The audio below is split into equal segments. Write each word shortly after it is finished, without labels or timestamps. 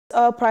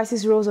Oil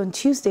prices rose on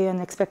Tuesday on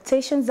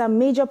expectations that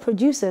major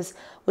producers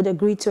would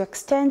agree to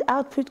extend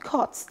output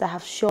cuts that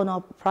have shown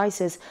up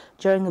prices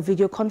during a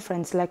video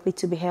conference likely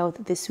to be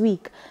held this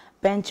week.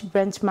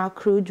 Benchmark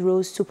crude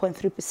rose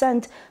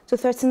 2.3% to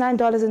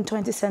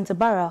 $39.20 a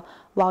barrel,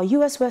 while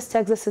U.S. West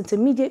Texas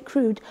Intermediate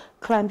crude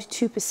climbed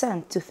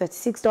 2% to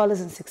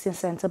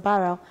 $36.16 a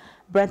barrel.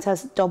 Brent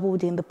has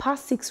doubled in the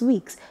past 6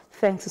 weeks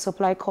thanks to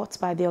supply cuts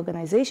by the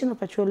Organization of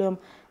Petroleum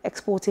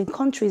Exporting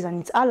Countries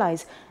and its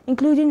allies,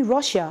 including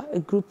Russia, a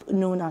group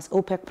known as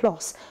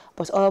OPEC+.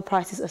 But oil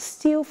prices are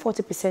still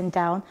 40%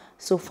 down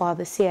so far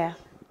this year.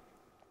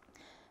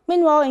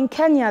 Meanwhile, in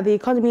Kenya, the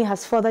economy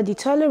has further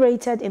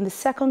deteriorated in the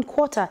second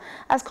quarter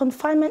as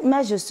confinement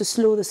measures to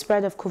slow the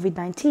spread of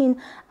COVID-19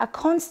 are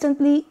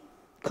constantly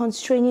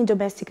constraining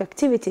domestic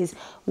activities,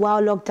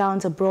 while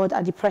lockdowns abroad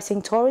are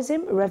depressing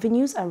tourism,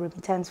 revenues and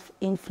remittance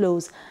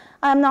inflows.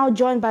 I am now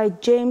joined by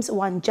James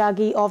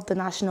Wanjagi of the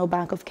National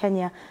Bank of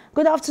Kenya.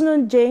 Good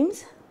afternoon,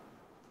 James.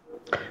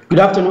 Good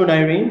afternoon,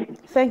 Irene.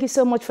 Thank you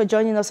so much for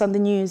joining us on the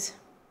news.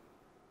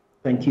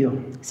 Thank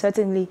you.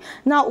 Certainly.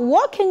 Now,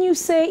 what can you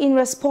say in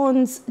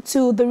response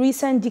to the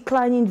recent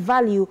declining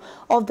value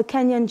of the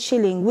Kenyan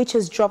shilling, which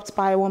has dropped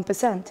by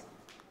 1%?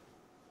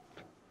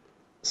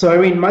 So,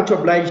 Irene, much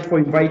obliged for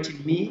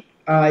inviting me.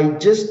 I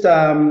just,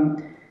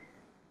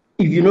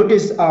 if you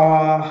notice,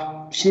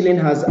 our shilling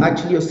has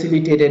actually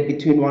oscillated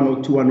between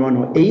 102 and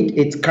 108.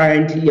 It's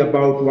currently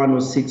about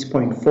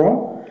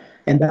 106.4,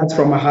 and that's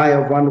from a high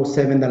of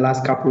 107 the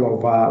last couple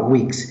of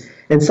weeks.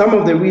 And some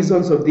of the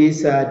reasons of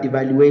this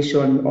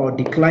devaluation or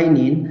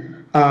declining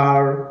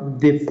are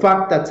the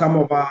fact that some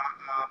of our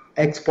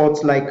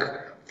exports like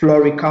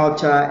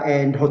floriculture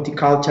and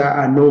horticulture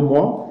are no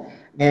more.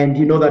 And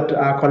you know that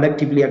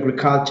collectively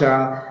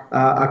agriculture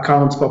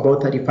accounts for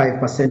about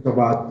 35% of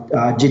our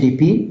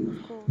GDP.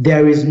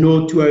 There is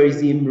no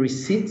tourism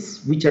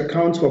receipts, which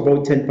accounts for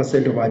about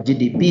 10% of our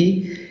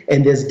GDP.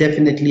 And there's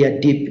definitely a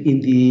dip in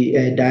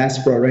the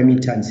diaspora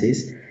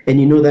remittances. And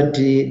you know that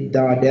the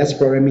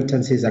diaspora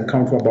remittances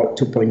account for about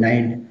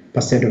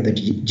 2.9% of the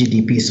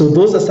GDP. So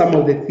those are some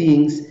of the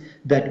things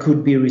that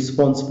could be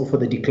responsible for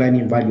the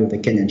declining value of the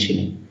Kenyan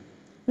shilling.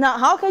 Now,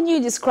 how would you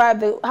describe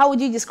the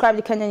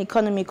Kenyan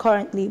economy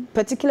currently,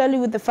 particularly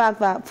with the fact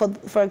that,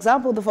 for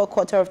example, the fourth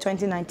quarter of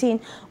 2019,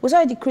 we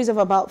saw a decrease of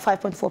about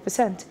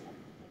 5.4%?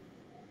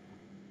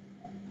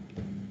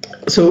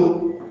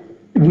 So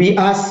we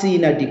are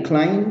seeing a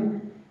decline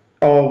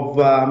of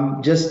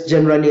just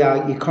generally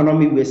our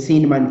economy. We're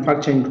seeing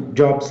manufacturing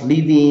jobs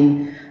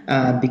leaving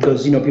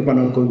because people are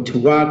not going to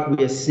work.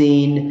 We are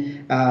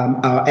seeing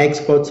our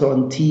exports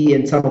on tea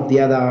and some of the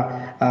other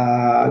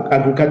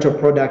agricultural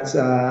products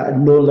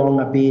no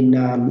longer being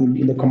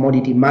in the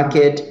commodity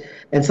market,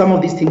 and some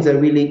of these things are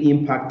really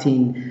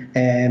impacting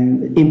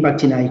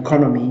our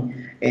economy.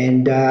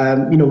 And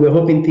we're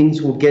hoping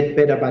things will get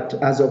better, but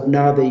as of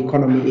now, the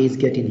economy is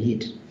getting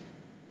hit.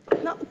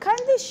 Now,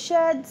 kindly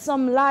shed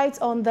some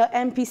light on the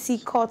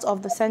MPC cut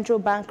of the central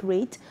bank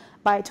rate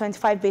by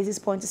 25 basis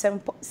points to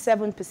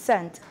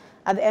 7%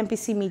 at the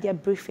MPC media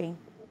briefing.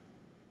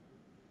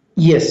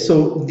 Yes,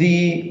 so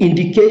the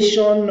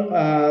indication,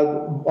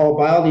 or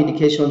by all the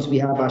indications, we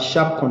have a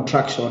sharp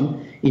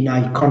contraction in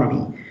our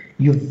economy.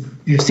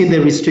 You've seen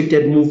the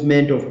restricted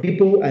movement of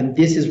people, and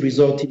this is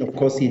resulting, of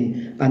course,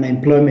 in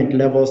unemployment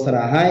levels that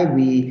are high.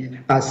 We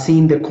are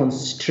seeing the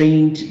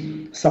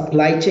constrained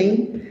supply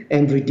chain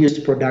and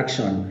reduced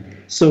production.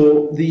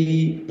 So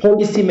the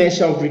policy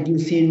measure of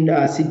reducing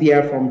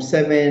CBR from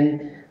 7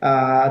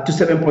 to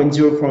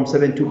 7.0 from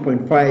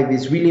 7.2.5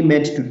 is really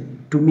meant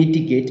to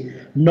mitigate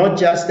not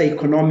just the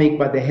economic,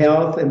 but the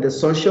health and the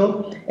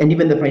social and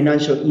even the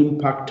financial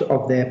impact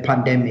of the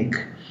pandemic.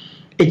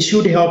 It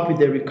should help with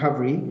the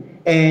recovery,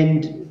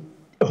 and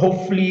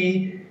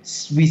hopefully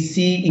we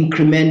see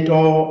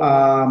incremental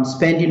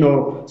spending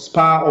or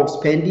spur of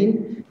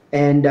spending.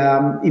 And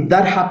if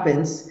that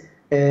happens,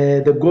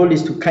 the goal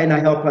is to kind of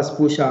help us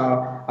push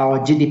our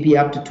GDP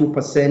up to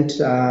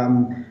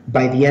 2%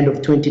 by the end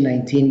of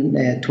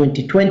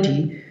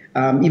 2019-2020.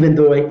 Even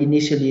though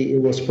initially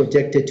it was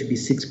projected to be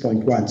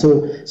 6.1.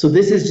 So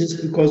this is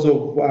just because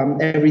of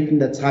everything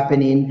that's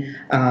happening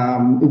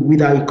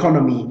with our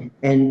economy,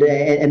 and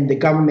the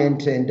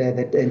government and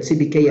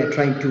CBK are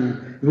trying to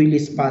really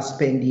spur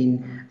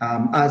spending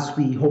as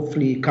we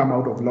hopefully come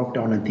out of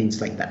lockdown and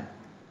things like that.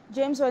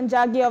 James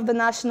Wanjagi of the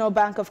National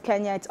Bank of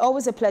Kenya, it's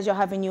always a pleasure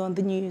having you on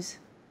the news.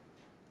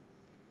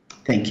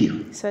 Thank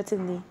you.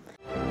 Certainly.